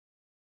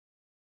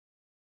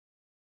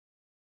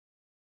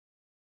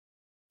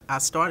I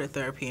started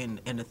therapy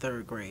in the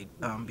third grade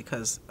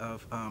because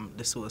of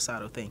the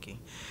suicidal thinking,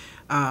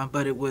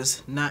 but it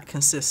was not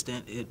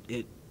consistent.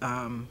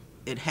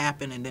 It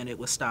happened and then it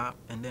would stop,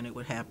 and then it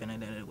would happen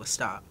and then it would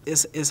stop.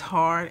 It's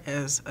hard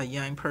as a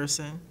young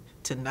person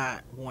to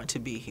not want to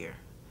be here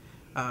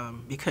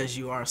because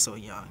you are so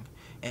young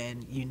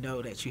and you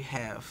know that you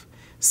have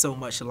so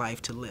much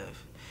life to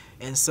live.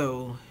 And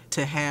so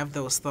to have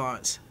those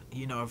thoughts,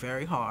 are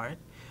very hard.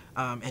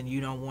 And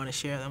you don't want to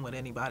share them with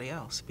anybody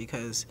else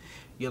because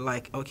you're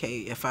like, okay,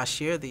 if I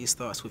share these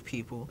thoughts with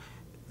people,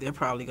 they're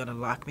probably going to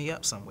lock me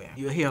up somewhere.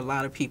 You'll hear a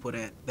lot of people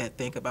that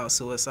think about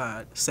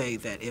suicide say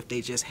that if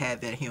they just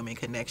had that human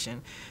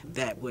connection,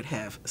 that would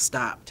have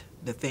stopped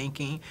the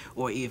thinking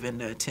or even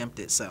the attempt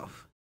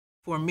itself.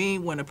 For me,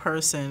 when a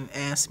person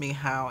asks me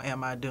how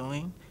am I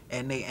doing,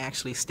 and they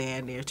actually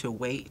stand there to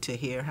wait to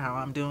hear how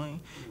I'm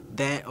doing,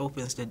 that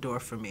opens the door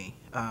for me.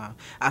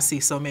 I see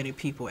so many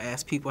people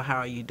ask people how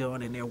are you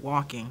doing, and they're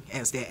walking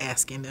as they're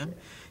asking them,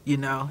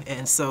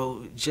 and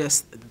so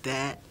just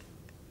that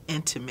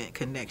intimate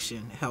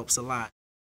connection helps a lot.